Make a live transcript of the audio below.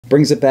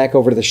brings it back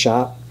over to the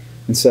shop,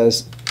 and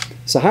says,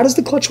 "So how does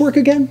the clutch work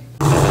again?"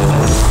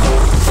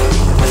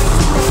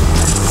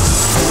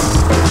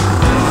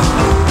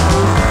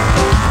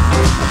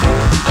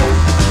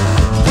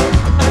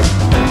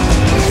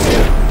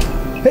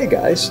 Hey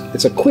guys,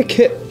 it's a quick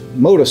hit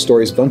Moto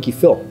Stories with Unkie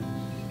Phil.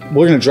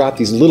 We're going to drop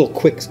these little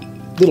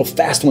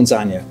fast ones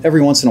on you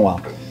every once in a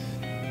while.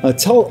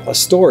 Tell a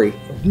story,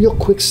 a real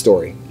quick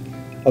story,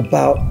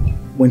 about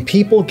when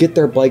people get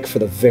their bike for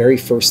the very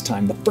first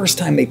time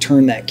they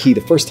turn that key,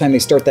 the first time they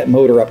start that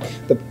motor up,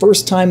 the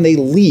first time they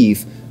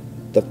leave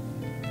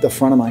the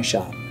front of my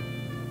shop.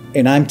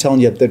 And I'm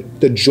telling you,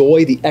 the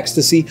joy, the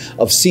ecstasy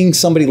of seeing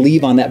somebody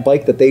leave on that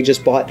bike that they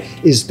just bought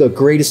is the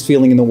greatest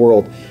feeling in the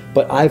world.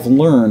 But I've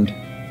learned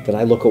that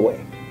I look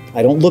away.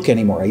 I don't look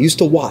anymore. I used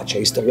to watch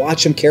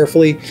them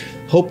carefully,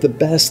 hope the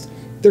best.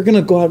 They're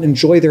gonna go out and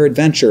enjoy their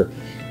adventure.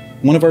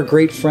 One of our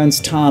great friends,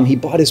 Tom, he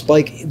bought his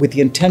bike with the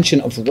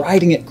intention of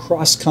riding it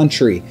cross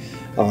country.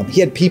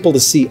 He had people to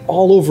see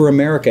all over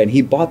America, and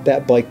he bought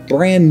that bike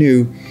brand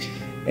new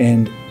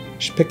and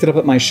picked it up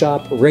at my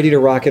shop, ready to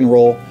rock and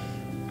roll.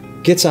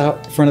 Gets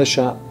out in front of the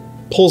shop,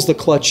 pulls the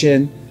clutch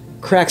in,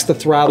 cracks the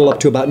throttle up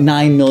to about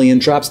 9 million,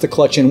 drops the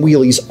clutch in,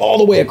 wheelies all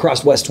the way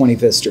across West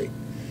 25th Street.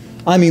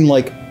 I mean,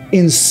 like,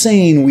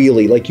 insane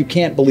wheelie, like you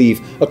can't believe,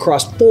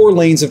 across 4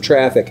 lanes of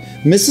traffic,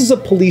 misses a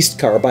police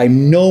car by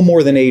no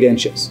more than 8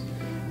 inches,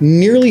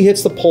 nearly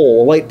hits the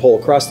pole, a light pole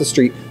across the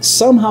street,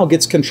 somehow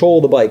gets control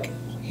of the bike,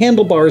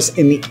 handlebars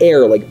in the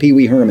air like Pee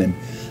Wee Herman,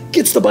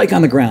 gets the bike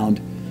on the ground,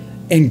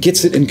 and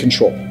gets it in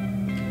control.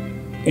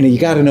 And you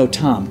gotta know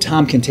Tom.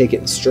 Tom can take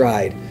it in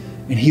stride.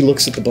 And he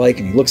looks at the bike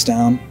and he looks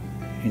down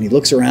and he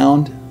looks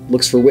around,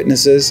 looks for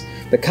witnesses.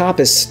 The cop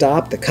has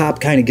stopped. The cop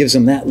kind of gives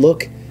him that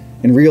look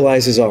and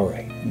realizes, all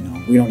right,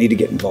 we don't need to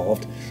get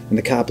involved. And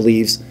the cop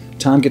leaves.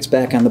 Tom gets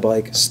back on the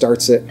bike,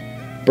 starts it,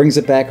 brings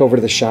it back over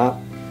to the shop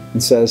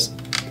and says,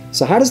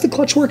 "So how does the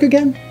clutch work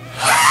again?"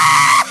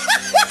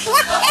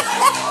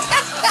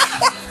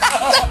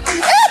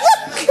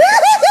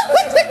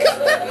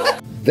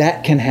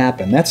 That can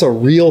happen. That's a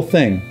real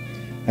thing.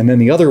 And then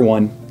the other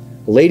one,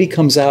 a lady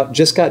comes out,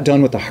 just got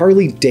done with the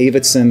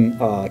Harley-Davidson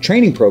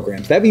training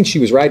programs. That means she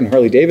was riding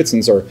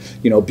Harley-Davidsons or,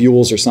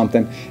 Buells or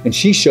something. And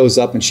she shows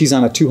up and she's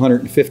on a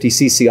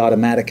 250cc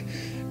automatic.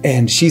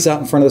 And she's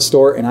out in front of the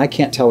store and I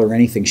can't tell her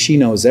anything. She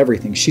knows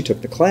everything. She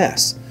took the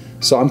class.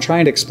 So I'm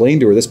trying to explain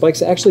to her, this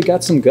bike's actually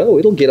got some go.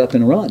 It'll get up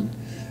and run.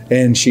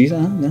 And she's,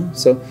 no.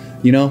 So,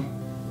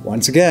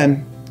 once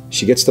again,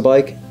 she gets the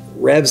bike,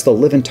 revs the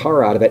living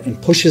tar out of it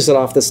and pushes it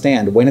off the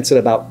stand when it's at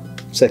about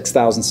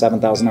 6,000,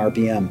 7,000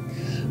 RPM.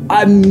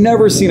 I've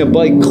never seen a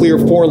bike clear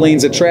 4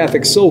 lanes of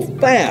traffic so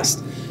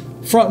fast.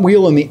 Front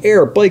wheel in the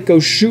air, bike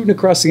goes shooting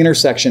across the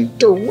intersection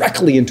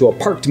directly into a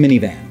parked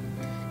minivan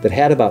that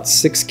had about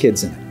 6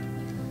 kids in it.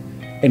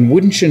 And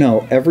wouldn't you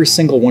know, every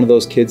single one of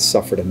those kids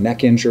suffered a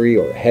neck injury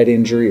or a head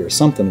injury or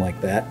something like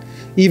that,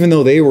 even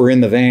though they were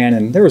in the van,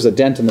 and there was a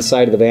dent in the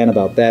side of the van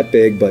about that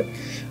big, but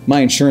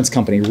my insurance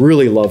company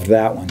really loved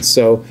that one.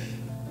 So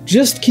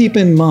just keep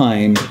in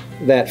mind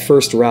that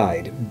first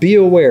ride. Be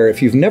aware,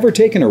 if you've never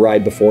taken a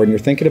ride before and you're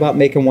thinking about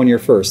making one your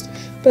first,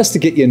 best to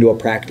get you into a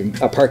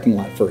parking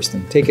lot first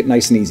and take it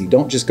nice and easy.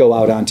 Don't just go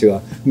out onto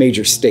a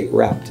major state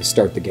route to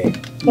start the game.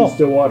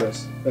 Mr.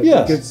 Waters, I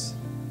yes. think it's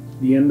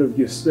the end of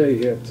your stay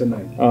here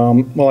tonight.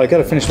 Well, I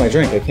gotta finish my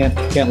drink. I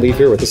can't leave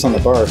here with this on the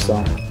bar, so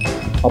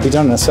I'll be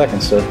done in a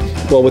second, sir.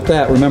 Well, with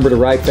that, remember to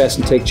ride fast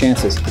and take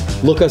chances.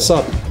 Look us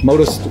up,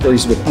 Moto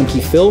Stories with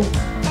Unkie Phil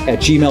at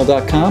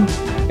gmail.com,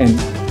 and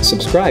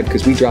subscribe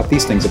because we drop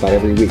these things about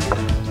every week.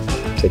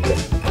 Take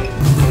care.